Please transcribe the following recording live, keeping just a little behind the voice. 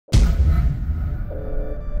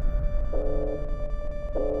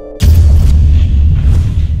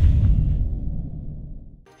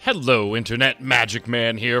Hello, Internet Magic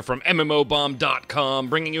Man here from MMOBomb.com,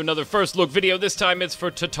 bringing you another first look video. This time it's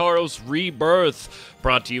for Tartaros Rebirth,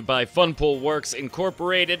 brought to you by Funpool Works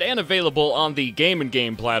Incorporated and available on the Game &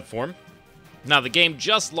 Game platform. Now, the game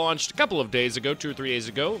just launched a couple of days ago, 2 or 3 days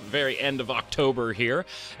ago, very end of October here,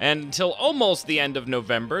 and until almost the end of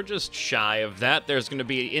November, just shy of that, there's going to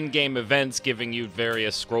be in-game events giving you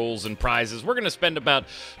various scrolls and prizes. We're going to spend about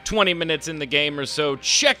 20 minutes in the game or so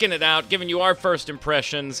checking it out, giving you our first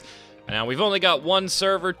impressions. Now, we've only got one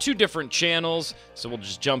server, 2 different channels, so we'll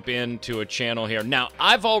just jump into a channel here. Now,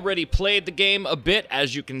 I've already played the game a bit.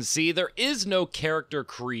 As you can see, there is no character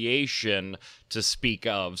creation to speak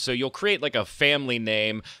of. So you'll create like a family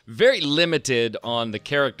name, very limited on the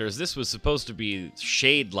characters. This was supposed to be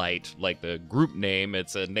Shadelight, like the group name.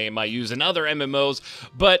 It's a name I use in other MMOs,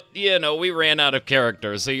 but, you know, we ran out of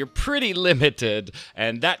characters, so you're pretty limited,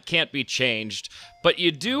 and that can't be changed. But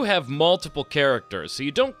you do have multiple characters, so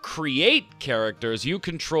you don't create characters, you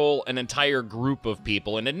control an entire group of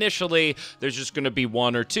people, and initially, there's just going to be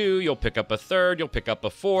 1 or 2, you'll pick up a 3rd, you'll pick up a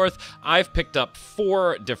 4th. I've picked up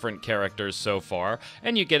 4 different characters so far,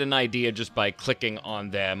 and you get an idea just by clicking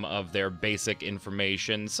on them of their basic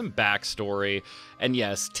information, some backstory, and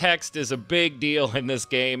yes, text is a big deal in this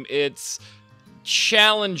game. It's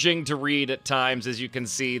challenging to read at times, as you can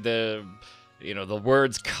see the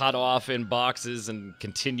words cut off in boxes and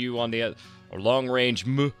continue on the long-range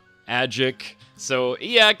adjic. So,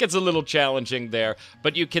 yeah, it gets a little challenging there,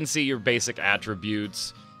 but you can see your basic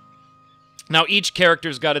attributes. Now, each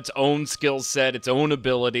character's got its own skill set, its own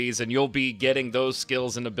abilities, and you'll be getting those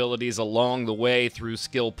skills and abilities along the way through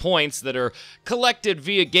skill points that are collected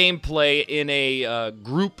via gameplay in a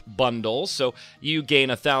group bundle. So you gain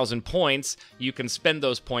 1,000 points. You can spend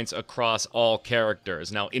those points across all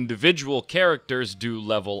characters. Now, individual characters do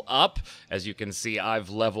level up. As you can see, I've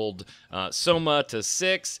leveled Soma to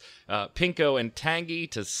 6, Pinko and Tangy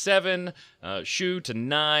to 7, Shu to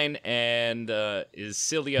 9, and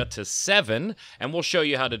Isilia to 7. And we'll show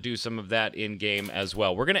you how to do some of that in-game as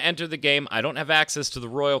well. We're going to enter the game. I don't have access to the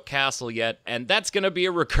Royal Castle yet, and that's going to be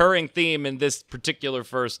a recurring theme in this particular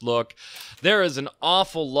first look. There is an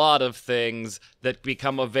awful lot of things that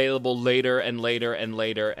become available later and later and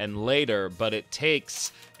later and later, but it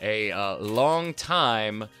takes a long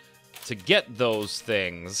time to get those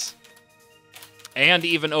things and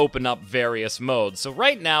even open up various modes. So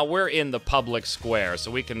right now, we're in the public square,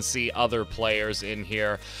 so we can see other players in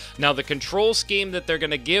here. Now, the control scheme that they're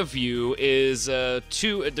going to give you is there's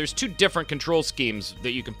 2 different control schemes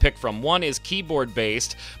that you can pick from. One is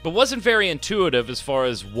keyboard-based, but wasn't very intuitive as far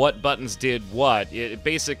as what buttons did what. It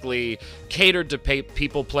basically catered to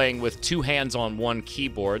people playing with 2 hands on 1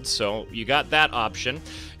 keyboard, so you got that option.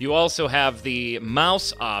 You also have the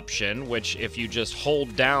mouse option, which if you just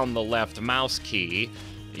hold down the left mouse key,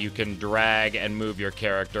 you can drag and move your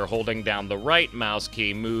character. Holding down the right mouse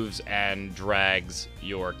key moves and drags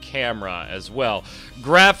your camera as well.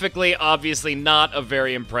 Graphically, obviously not a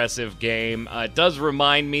very impressive game. It does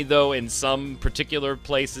remind me, though, in some particular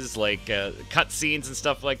places, like cutscenes and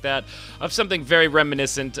stuff like that, of something very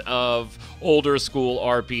reminiscent of older school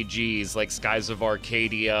RPGs, like Skies of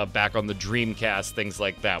Arcadia, back on the Dreamcast, things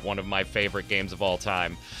like that. One of my favorite games of all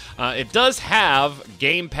time. It does have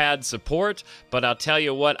gamepad support, but I'll tell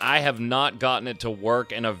you what, I have not gotten it to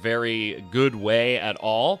work in a very good way at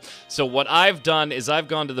all. So what I've done is I've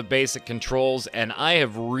gone to the basic controls and I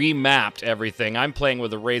have remapped everything. I'm playing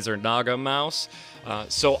with a Razer Naga mouse.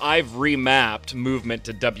 So I've remapped movement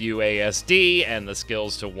to WASD and the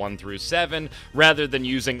skills to 1 through 7, rather than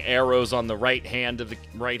using arrows on the right hand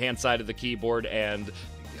side of the keyboard and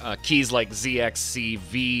keys like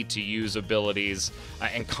ZXCV to use abilities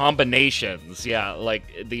and combinations. Yeah, like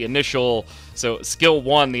the initial, so skill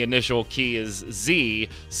 1, the initial key is Z,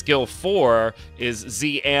 skill 4 is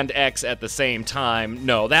Z and X at the same time.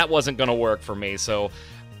 No, that wasn't going to work for me, so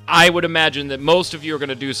I would imagine that most of you are going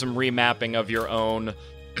to do some remapping of your own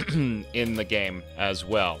in the game as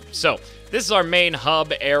well. So, this is our main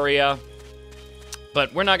hub area,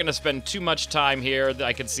 but we're not going to spend too much time here.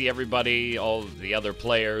 I can see everybody, all the other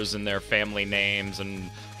players and their family names and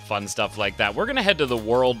fun stuff like that. We're going to head to the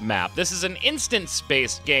world map. This is an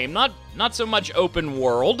instance-based game, not so much open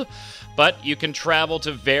world, but you can travel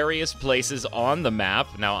to various places on the map.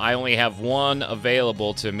 Now, I only have 1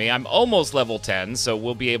 available to me. I'm almost level 10, so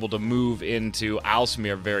we'll be able to move into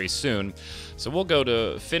Aalsmeer very soon. So we'll go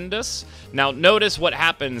to Findus. Now, notice what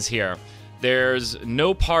happens here. there's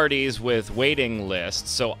no parties with waiting lists,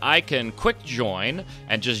 so I can quick join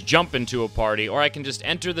and just jump into a party, or I can just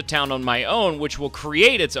enter the town on my own, which will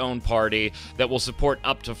create its own party that will support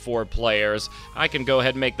up to 4 players. I can go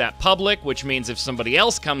ahead and make that public, which means if somebody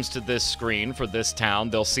else comes to this screen for this town,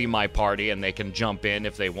 they'll see my party and they can jump in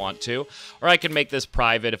if they want to. Or I can make this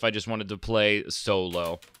private if I just wanted to play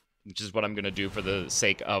solo, which is what I'm going to do for the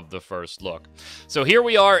sake of the first look. So here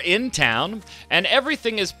we are in town, and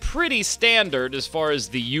everything is pretty standard as far as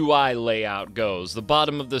the UI layout goes. The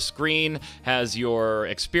bottom of the screen has your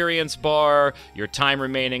experience bar, your time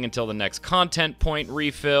remaining until the next content point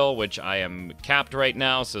refill, which I am capped right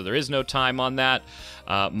now, so there is no time on that.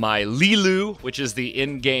 My Lilu, which is the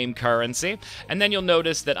in-game currency. And then you'll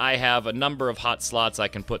notice that I have a number of hot slots I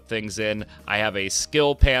can put things in. I have a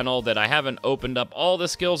skill panel that I haven't opened up all the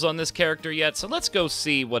skills on this character yet, so let's go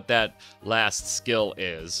see what that last skill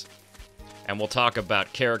is. And we'll talk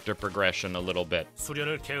about character progression a little bit. So we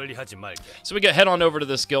head on over to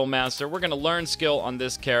the skill master. We're going to learn skill on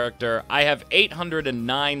this character. I have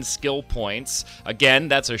 809 skill points. Again,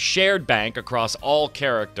 that's a shared bank across all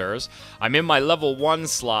characters. I'm in my level 1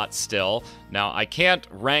 slot still. Now, I can't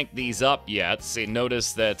rank these up yet. See,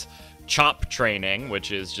 notice that chop training,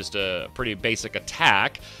 which is just a pretty basic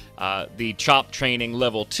attack, the chop training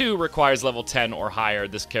level 2 requires level 10 or higher.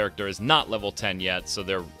 This character is not level 10 yet, so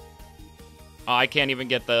they're... Oh, I can't even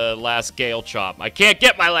get the last Gale Chop. I can't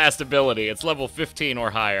get my last ability. It's level 15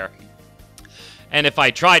 or higher. And if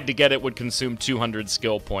I tried to get it, would consume 200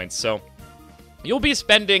 skill points. So you'll be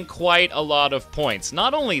spending quite a lot of points.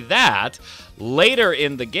 Not only that, later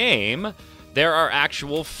in the game, there are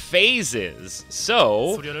actual phases.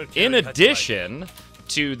 So, in addition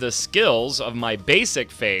to the skills of my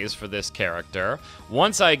basic phase for this character,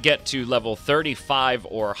 once I get to level 35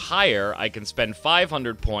 or higher, I can spend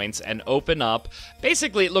 500 points and open up,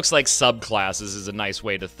 basically it looks like subclasses is a nice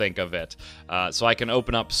way to think of it. So I can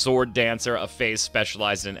open up Sword Dancer, a phase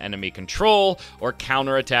specialized in enemy control, or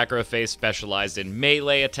Counterattacker, a phase specialized in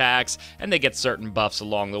melee attacks, and they get certain buffs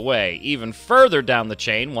along the way. Even further down the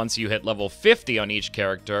chain, once you hit level 50 on each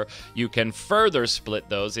character, you can further split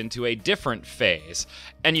those into a different phase.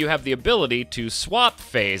 And you have the ability to swap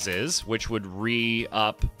phases, which would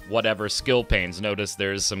re-up whatever skill panes. Notice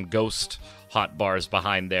there's some ghost hotbars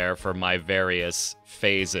behind there for my various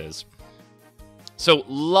phases. So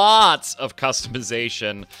lots of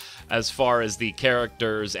customization as far as the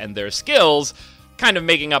characters and their skills, kind of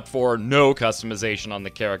making up for no customization on the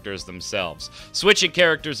characters themselves. Switching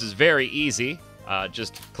characters is very easy.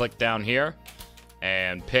 Just click down here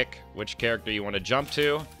and pick which character you want to jump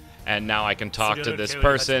to. And now I can talk to this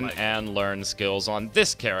person and learn skills on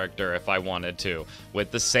this character if I wanted to,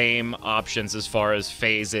 with the same options as far as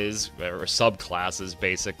phases, or subclasses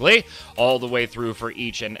basically, all the way through for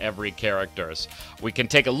each and every characters. We can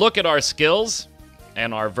take a look at our skills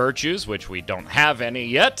and our virtues, which we don't have any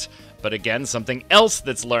yet, but again, something else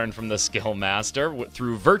that's learned from the skill master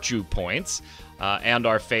through virtue points, and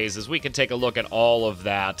our phases. We can take a look at all of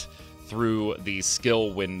that through the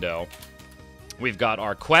skill window. We've got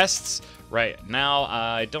our quests. Right now,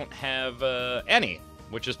 I don't have any,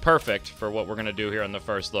 which is perfect for what we're going to do here on the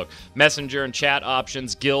first look. Messenger and chat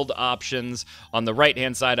options, guild options. On the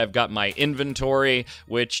right-hand side, I've got my inventory,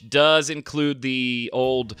 which does include the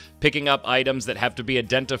old picking up items that have to be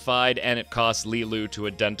identified, and it costs Lilu to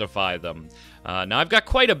identify them. Now, I've got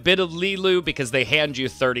quite a bit of Lilu because they hand you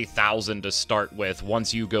 30,000 to start with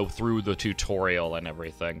once you go through the tutorial and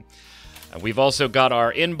everything. We've also got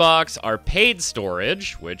our inbox, our paid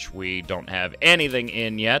storage, which we don't have anything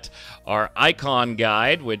in yet, our icon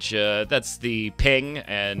guide, which that's the ping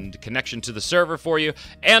and connection to the server for you,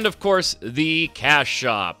 and of course the cash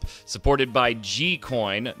shop, supported by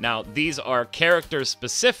Gcoin. Now, these are character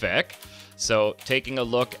specific, so taking a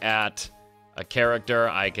look at a character,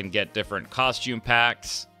 I can get different costume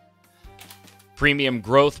packs, premium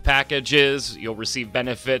growth packages. You'll receive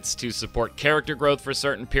benefits to support character growth for a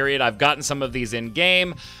certain period. I've gotten some of these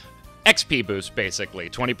in-game. XP boost, basically.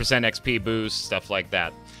 20% XP boost, stuff like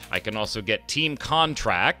that. I can also get team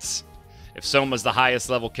contracts. If Soma's the highest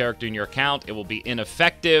level character in your account, it will be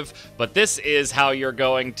ineffective, but this is how you're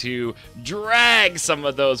going to drag some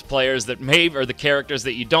of those players that or the characters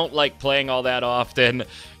that you don't like playing all that often.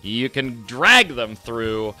 You can drag them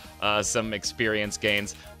through some experience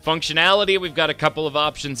gains. Functionality, we've got a couple of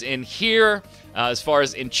options in here. As far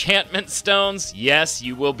as enchantment stones, yes,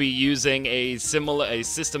 you will be using a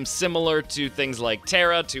system similar to things like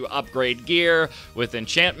Terra to upgrade gear with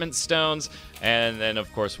enchantment stones. And then,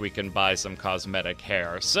 of course, we can buy some cosmetic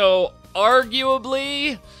hair. So,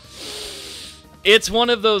 arguably, It's one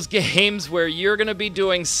of those games where you're going to be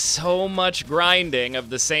doing so much grinding of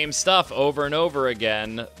the same stuff over and over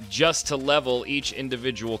again just to level each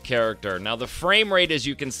individual character. Now, the frame rate, as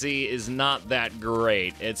you can see, is not that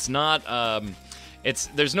great. It's not,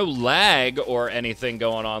 there's no lag or anything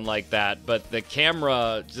going on like that, but the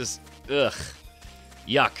camera just, ugh,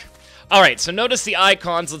 yuck. Alright, so notice the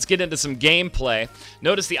icons. Let's get into some gameplay.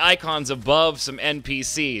 Notice the icons above some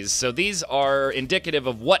NPCs. So these are indicative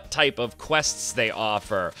of what type of quests they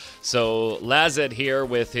offer. So Lazed here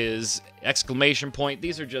with his exclamation point.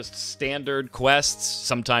 These are just standard quests,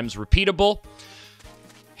 sometimes repeatable.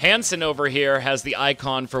 Hansen over here has the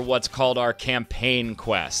icon for what's called our campaign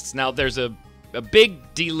quests. Now, there's a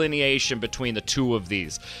big delineation between the two of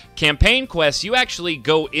these. Campaign quests you actually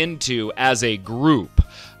go into as a group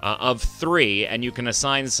of 3, and you can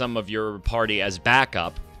assign some of your party as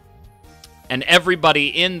backup. And everybody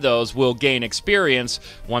in those will gain experience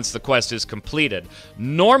once the quest is completed.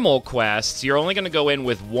 Normal quests, you're only going to go in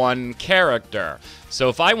with 1 character. So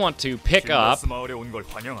if I want to pick up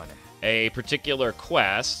a particular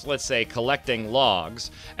quest, let's say collecting logs,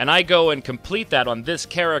 and I go and complete that on this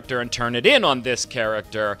character and turn it in on this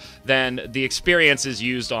character, then the experience is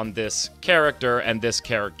used on this character and this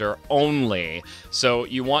character only. So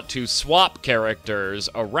you want to swap characters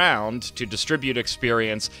around to distribute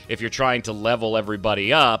experience if you're trying to level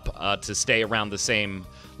everybody up to stay around the same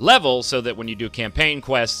level, so that when you do campaign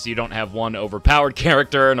quests, you don't have one overpowered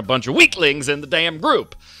character and a bunch of weaklings in the damn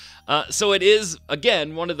group. So it is,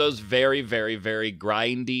 again, one of those very, very, very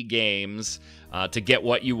grindy games to get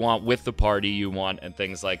what you want with the party you want and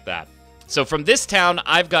things like that. So from this town,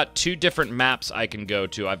 I've got 2 different maps I can go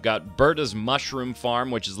to. I've got Berta's Mushroom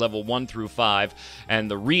Farm, which is level 1 through 5, and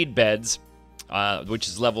the Reed Beds, which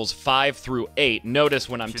is levels 5 through 8. Notice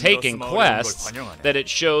when I'm taking quests that it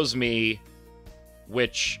shows me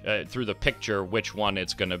which, through the picture, which one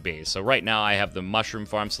it's going to be. So right now I have the Mushroom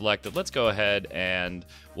Farm selected. Let's go ahead and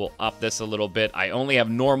we'll up this a little bit. I only have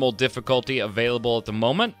normal difficulty available at the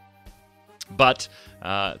moment, but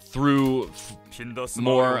through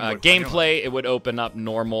more gameplay, it would open up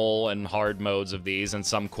normal and hard modes of these, and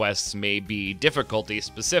some quests may be difficulty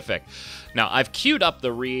specific. Now, I've queued up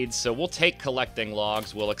the reads, so we'll take collecting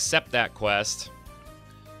logs. We'll accept that quest.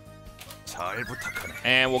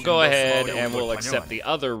 And we'll go ahead and we'll accept the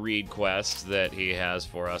other Reed quest that he has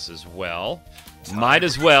for us as well. Might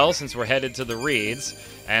as well, since we're headed to the Reeds.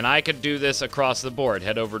 And I could do this across the board.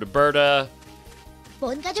 Head over to Berta,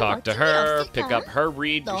 talk to her, pick up her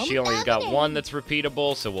Reed. She only got 1 that's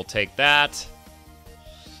repeatable, so we'll take that.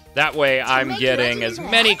 That way, I'm getting as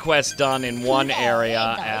many quests done in one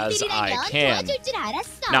area as I can.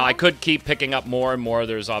 Now, I could keep picking up more and more.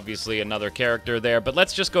 There's obviously another character there, but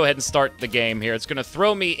let's just go ahead and start the game here. It's going to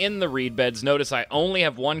throw me in the Reed Beds. Notice I only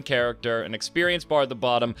have 1 character, an experience bar at the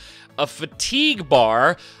bottom, a fatigue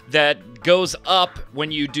bar that goes up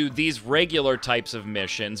when you do these regular types of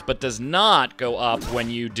missions, but does not go up when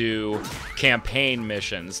you do campaign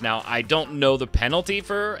missions. Now, I don't know the penalty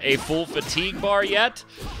for a full fatigue bar yet.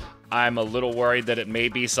 I'm a little worried that it may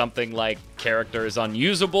be something like character is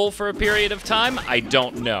unusable for a period of time. I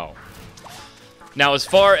don't know. Now, as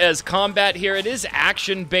far as combat here, it is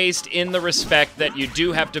action-based in the respect that you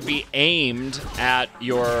do have to be aimed at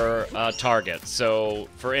your target. So,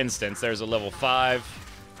 for instance, there's a level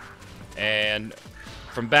 5, and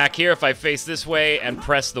from back here, if I face this way and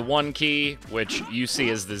press the 1 key, which you see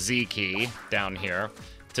is the Z key down here,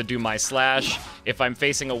 to do my slash. If I'm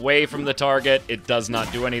facing away from the target, it does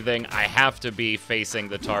not do anything. I have to be facing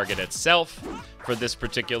the target itself for this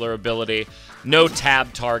particular ability. No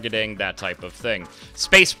tab targeting, that type of thing.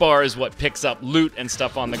 Spacebar is what picks up loot and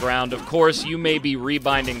stuff on the ground. Of course, you may be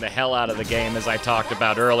rebinding the hell out of the game, as I talked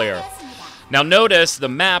about earlier. Now notice the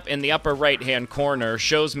map in the upper right-hand corner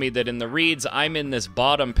shows me that in the Reeds, I'm in this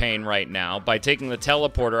bottom pane right now. By taking the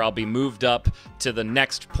teleporter, I'll be moved up to the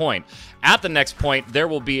next point. At the next point, there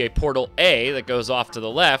will be a portal A that goes off to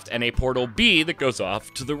the left and a portal B that goes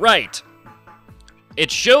off to the right.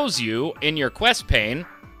 It shows you in your quest pane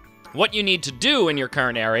what you need to do in your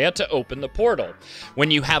current area to open the portal.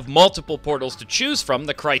 When you have multiple portals to choose from,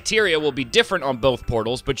 the criteria will be different on both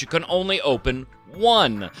portals, but you can only open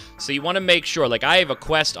 1. So you want to make sure, like I have a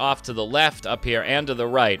quest off to the left up here and to the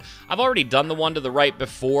right. I've already done the one to the right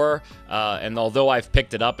before, and although I've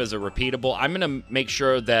picked it up as a repeatable, I'm going to make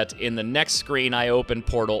sure that in the next screen I open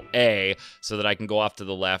portal A so that I can go off to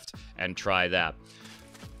the left and try that.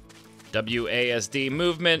 WASD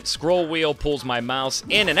movement, scroll wheel pulls my mouse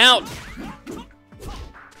in and out.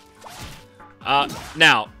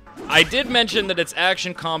 Now, I did mention that it's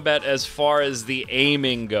action combat as far as the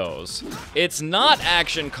aiming goes. It's not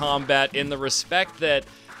action combat in the respect that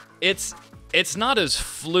it's not as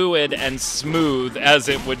fluid and smooth as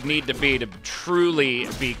it would need to be truly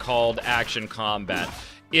be called action combat.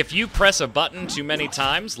 If you press a button too many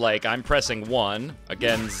times, like I'm pressing 1,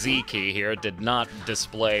 again, Z key here, did not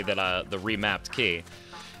display that the remapped key,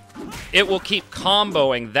 it will keep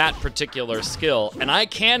comboing that particular skill, and I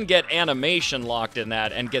can get animation locked in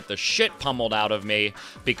that and get the shit pummeled out of me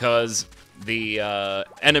because the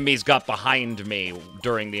enemies got behind me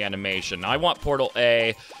during the animation. I want Portal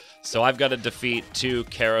A, so I've got to defeat 2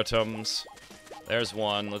 Keratums. There's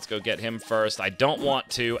one. Let's go get him first. I don't want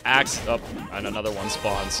to oh, and another one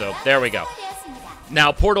spawns, so there we go.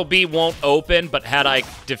 Now, Portal B won't open, but had I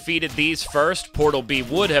defeated these first, Portal B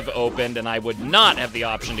would have opened, and I would not have the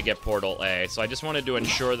option to get Portal A. So I just wanted to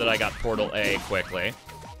ensure that I got Portal A quickly.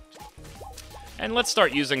 And let's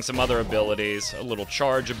start using some other abilities. A little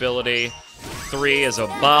charge ability. 3 is a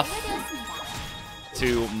buff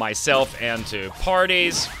to myself and to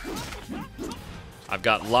parties. I've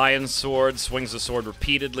got Lion Sword, swings the sword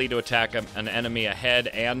repeatedly to attack an enemy ahead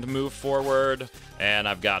and move forward. And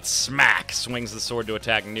I've got Smack, swings the sword to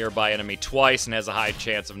attack a nearby enemy twice and has a high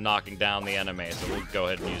chance of knocking down the enemy. So we'll go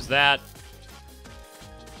ahead and use that.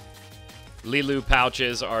 Lilu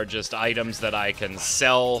pouches are just items that I can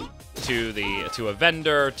sell to a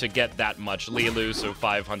vendor to get that much Lilu, so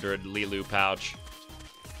 500 Lilu pouch.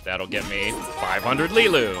 That'll get me 500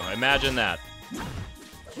 Lilu. Imagine that.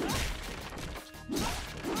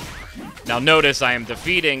 Now notice I am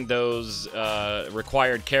defeating those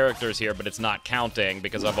required characters here, but it's not counting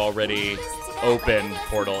because I've already opened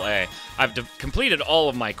Portal A. I've completed all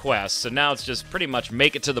of my quests, so now it's just pretty much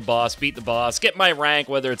make it to the boss, beat the boss, get my rank,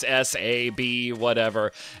 whether it's S, A, B,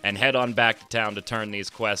 whatever, and head on back to town to turn these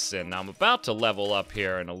quests in. Now I'm about to level up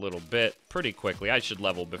here in a little bit, pretty quickly. I should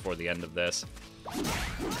level before the end of this.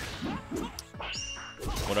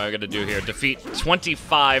 What am I going to do here? Defeat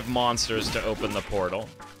 25 monsters to open the portal.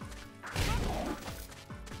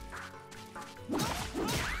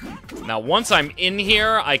 Now, once I'm in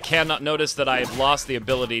here, I cannot notice that I've lost the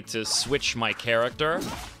ability to switch my character.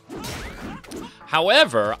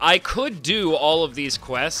 However, I could do all of these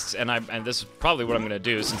quests, and this is probably what I'm going to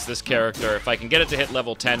do, since this character, if I can get it to hit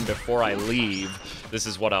level 10 before I leave, this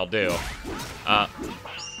is what I'll do.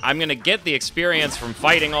 I'm going to get the experience from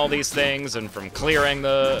fighting all these things and from clearing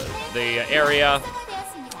the area.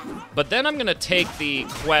 But then I'm going to take the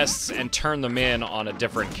quests and turn them in on a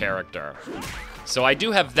different character. So I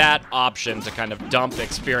do have that option to kind of dump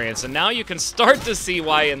experience. And now you can start to see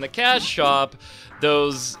why in the cash shop,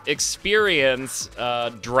 those experience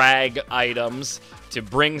drag items to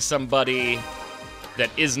bring somebody that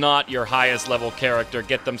is not your highest level character,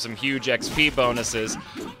 get them some huge XP bonuses,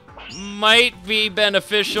 might be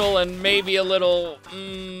beneficial and maybe a little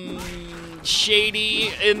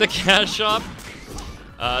shady in the cash shop.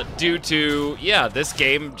 Due to, yeah, this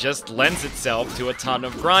game just lends itself to a ton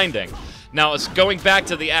of grinding. Now, it's going back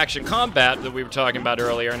to the action combat that we were talking about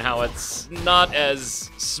earlier and how it's not as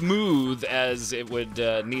smooth as it would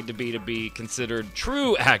need to be considered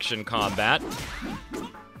true action combat.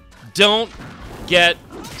 Don't get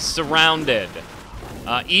surrounded.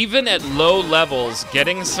 Even at low levels,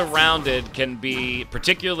 getting surrounded can be,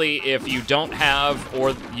 particularly if you don't have,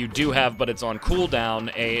 or you do have, but it's on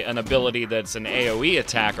cooldown, an ability that's an AoE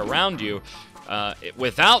attack around you.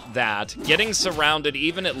 Without that, getting surrounded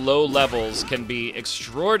even at low levels can be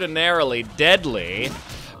extraordinarily deadly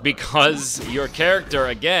because your character,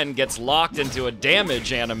 again, gets locked into a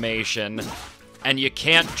damage animation and you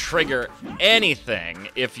can't trigger anything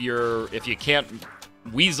if you can't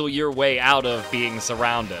weasel your way out of being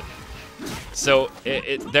surrounded. So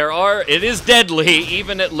it is deadly,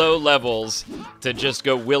 even at low levels, to just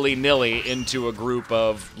go willy-nilly into a group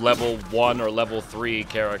of level 1 or level 3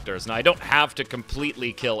 characters. Now, I don't have to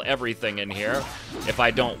completely kill everything in here if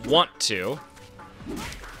I don't want to,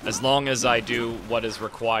 as long as I do what is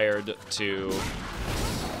required to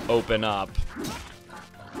open up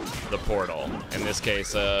the portal. In this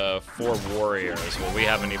case, 4 warriors. Well, we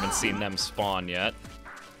haven't even seen them spawn yet.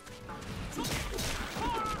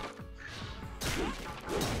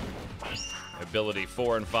 Ability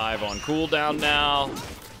 4 and 5 on cooldown now.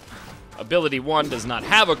 Ability 1 does not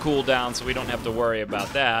have a cooldown, so we don't have to worry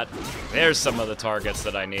about that. There's some of the targets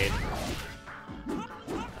that I need.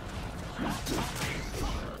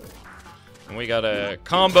 And we got a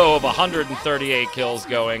combo of 138 kills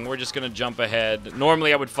going. We're just going to jump ahead.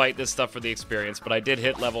 Normally I would fight this stuff for the experience, but I did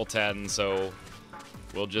hit level 10, so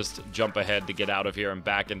we'll just jump ahead to get out of here and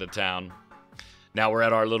back into town. Now we're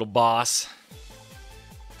at our little boss.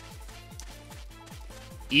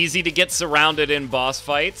 easy to get surrounded in boss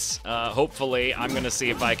fights. Hopefully, I'm going to see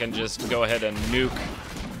if I can just go ahead and nuke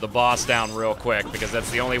the boss down real quick, because that's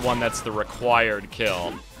the only one that's the required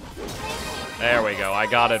kill. There we go. I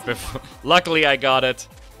got it. Luckily, I got it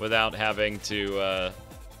without having to,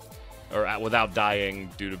 or without dying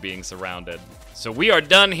due to being surrounded. So we are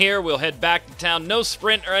done here. We'll head back to town. No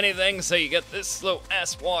sprint or anything, so you get this slow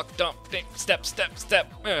ass walk, dump, step, step,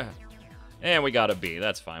 step. And we got a B.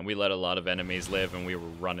 That's fine. We let a lot of enemies live, and we were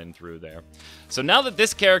running through there. So now that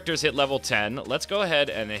this character's hit level 10, let's go ahead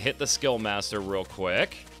and hit the skill master real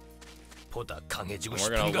quick. And we're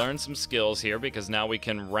going to learn some skills here, because now we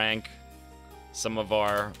can rank some of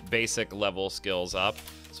our basic level skills up.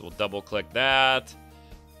 So we'll double-click that.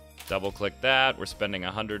 Double-click that. We're spending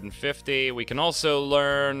 150. We can also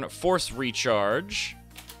learn Force Recharge.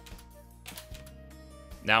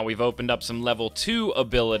 Now we've opened up some level 2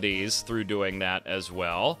 abilities through doing that as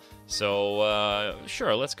well. So,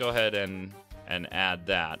 sure, let's go ahead and add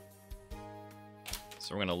that.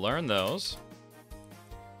 So we're going to learn those.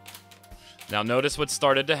 Now notice what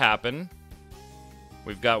started to happen.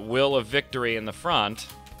 We've got Will of Victory in the front.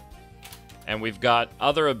 And we've got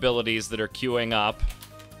other abilities that are queuing up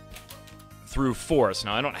through Force.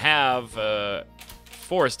 Now I don't have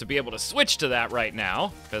Force to be able to switch to that right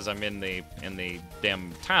now, because I'm in the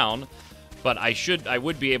damn town. But I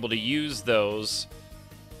would be able to use those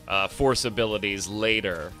Force abilities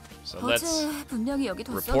later. So let's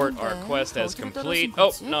report our quest as complete.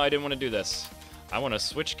 Oh, no, I didn't want to do this. I want to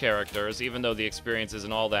switch characters, even though the experience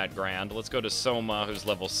isn't all that grand. Let's go to Soma, who's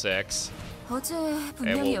level 6.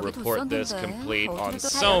 And we'll report this complete on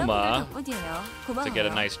Soma to get a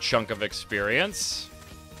nice chunk of experience.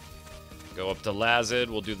 Go up to Lazid,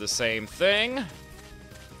 we'll do the same thing.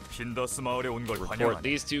 Report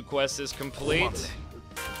these 2 quests as complete.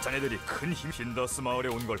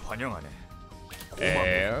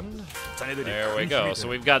 And there we go. So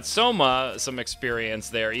we've got Soma some experience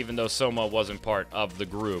there, even though Soma wasn't part of the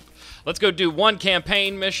group. Let's go do one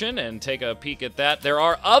campaign mission and take a peek at that. There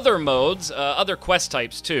are other modes, other quest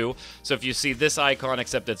types too. So if you see this icon,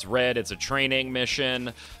 except it's red, it's a training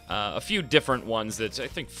mission. A few different ones, that's I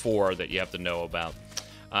think 4 that you have to know about.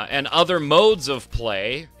 And other modes of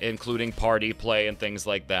play, including party play and things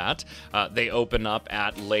like that, they open up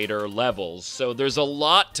at later levels. So there's a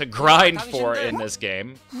lot to grind for in this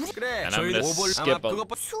game. And I'm gonna skip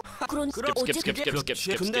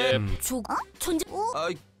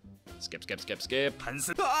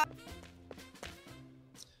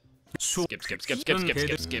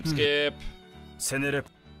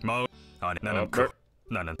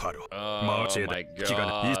Oh my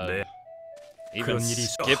god. Even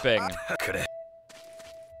skipping.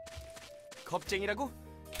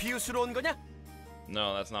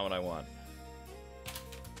 No, that's not what I want.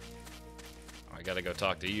 I gotta go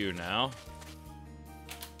talk to you now.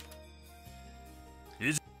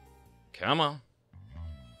 Come on.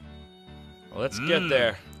 Let's get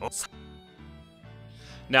there.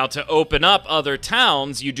 Now, to open up other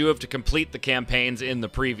towns, you do have to complete the campaigns in the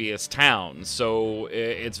previous towns. So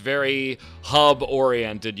it's very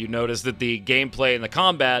hub-oriented. You notice that the gameplay and the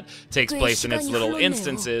combat takes place in its little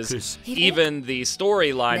instances. Even the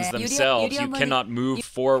storylines themselves, you cannot move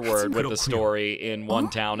forward with the story in one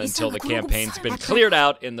town until the campaign's been cleared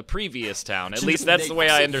out in the previous town. At least that's the way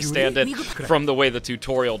I understand it from the way the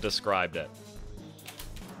tutorial described it.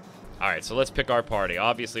 Alright, so let's pick our party.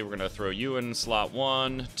 Obviously, we're going to throw you in slot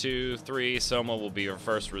 1, 2, 3. Soma will be your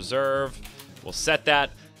first reserve. We'll set that.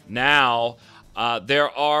 Now, there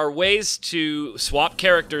are ways to swap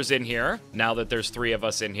characters in here, now that there's 3 of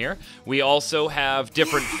us in here. We also have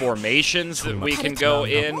different formations that we can go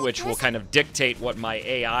in, which will kind of dictate what my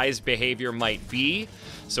AI's behavior might be.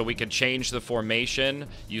 So we can change the formation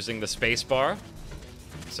using the spacebar.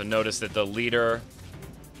 So notice that the leader...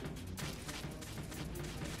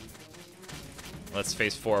 Let's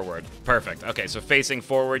face forward. Perfect. Okay, so facing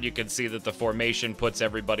forward, you can see that the formation puts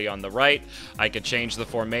everybody on the right. I could change the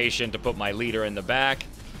formation to put my leader in the back.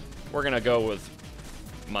 We're going to go with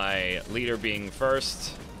my leader being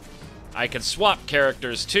first. I can swap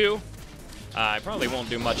characters too. I probably won't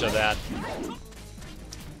do much of that.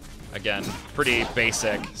 Again, pretty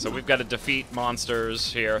basic. So we've got to defeat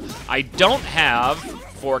monsters here. I don't have,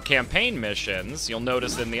 for campaign missions, you'll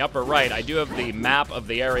notice in the upper right, I do have the map of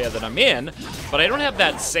the area that I'm in, but I don't have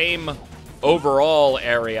that same overall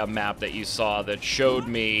area map that you saw that showed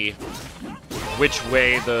me which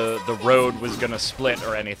way the road was going to split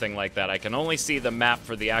or anything like that. I can only see the map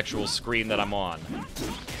for the actual screen that I'm on. I'm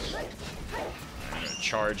going to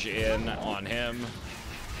charge in on him.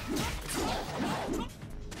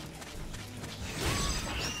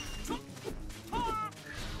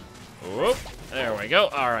 Whoop. There we go.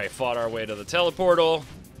 All right, fought our way to the teleportal.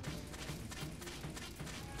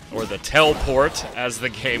 Or the teleport, as the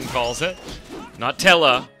game calls it. Not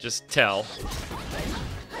tella, just tell.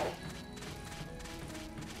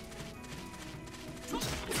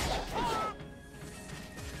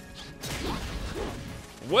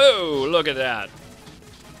 Whoa, look at that.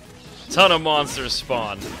 Ton of monsters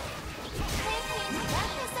spawn.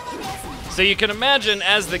 So you can imagine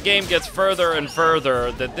as the game gets further and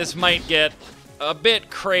further that this might get a bit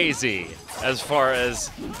crazy as far as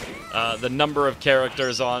the number of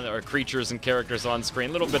characters on, or creatures and characters on screen.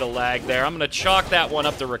 A little bit of lag there. I'm going to chalk that one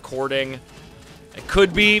up to recording. It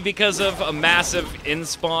could be because of a massive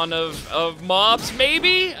inspawn of mobs,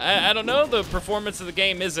 maybe? I don't know. The performance of the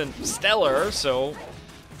game isn't stellar, so...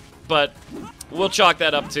 But we'll chalk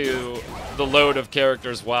that up to the load of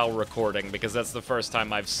characters while recording, because that's the first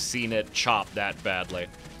time I've seen it chop that badly.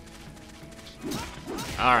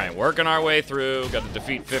 Alright, working our way through. Got to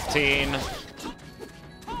defeat 15.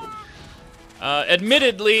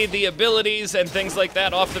 Admittedly, the abilities and things like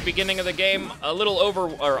that off the beginning of the game, a little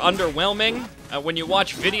underwhelming. When you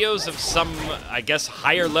watch videos of some, I guess,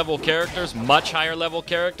 higher level characters, much higher level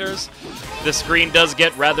characters, the screen does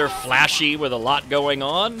get rather flashy with a lot going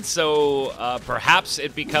on, so perhaps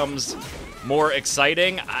it becomes more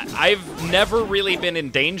exciting. I've never really been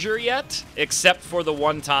in danger yet, except for the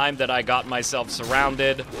one time that I got myself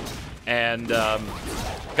surrounded and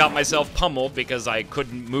got myself pummeled because I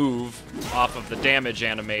couldn't move off of the damage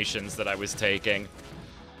animations that I was taking.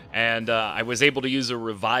 And I was able to use a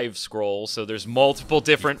revive scroll, so there's multiple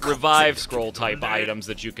different revive scroll type items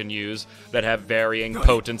that you can use that have varying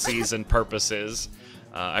potencies and purposes.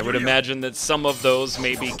 I would imagine that some of those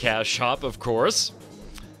may be cash shop, of course.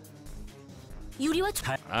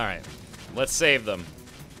 Alright, let's save them.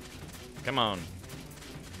 Come on.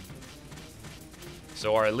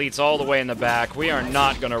 So our elite's all the way in the back. We are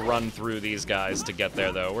not going to run through these guys to get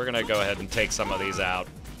there, though. We're going to go ahead and take some of these out.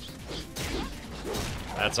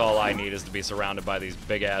 That's all I need, is to be surrounded by these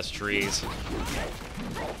big-ass trees.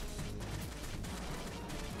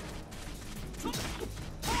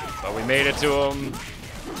 But we made it to him.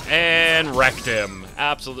 And wrecked him.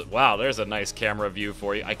 Absolute. Wow, there's a nice camera view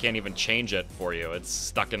for you. I can't even change it for you. It's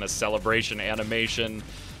stuck in a celebration animation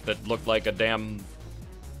that looked like a damn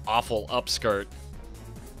awful upskirt.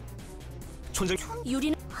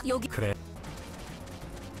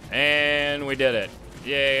 And we did it.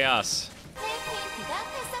 Yay, us.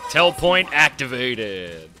 Tell point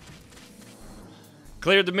activated.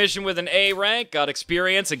 Cleared the mission with an A rank, got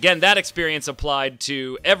experience. Again, that experience applied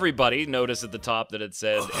to everybody. Notice at the top that it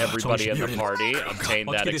said everybody in the party obtained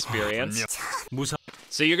that experience.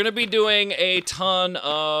 So you're going to be doing a ton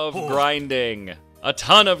of grinding. A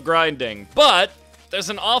ton of grinding. But there's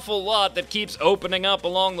an awful lot that keeps opening up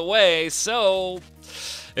along the way, so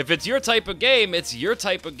if it's your type of game, it's your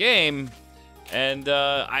type of game. And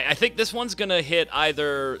I think this one's gonna hit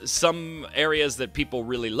either some areas that people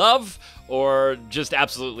really love or just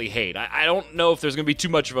absolutely hate. I don't know if there's gonna be too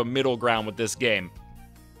much of a middle ground with this game.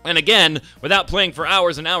 And again, without playing for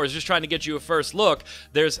hours and hours, just trying to get you a first look,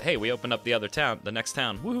 there's, hey, we opened up the other town, the next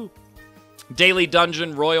town, woohoo. Daily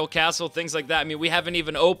Dungeon, Royal Castle, things like that. I mean, we haven't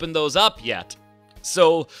even opened those up yet.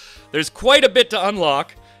 So there's quite a bit to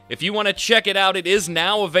unlock. If you want to check it out, it is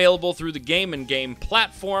now available through the Game and Game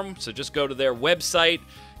platform, so just go to their website,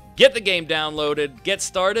 get the game downloaded, get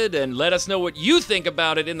started, and let us know what you think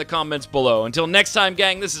about it in the comments below. Until next time,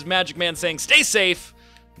 gang, this is Magic Man saying stay safe,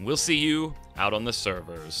 and we'll see you out on the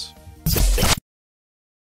servers.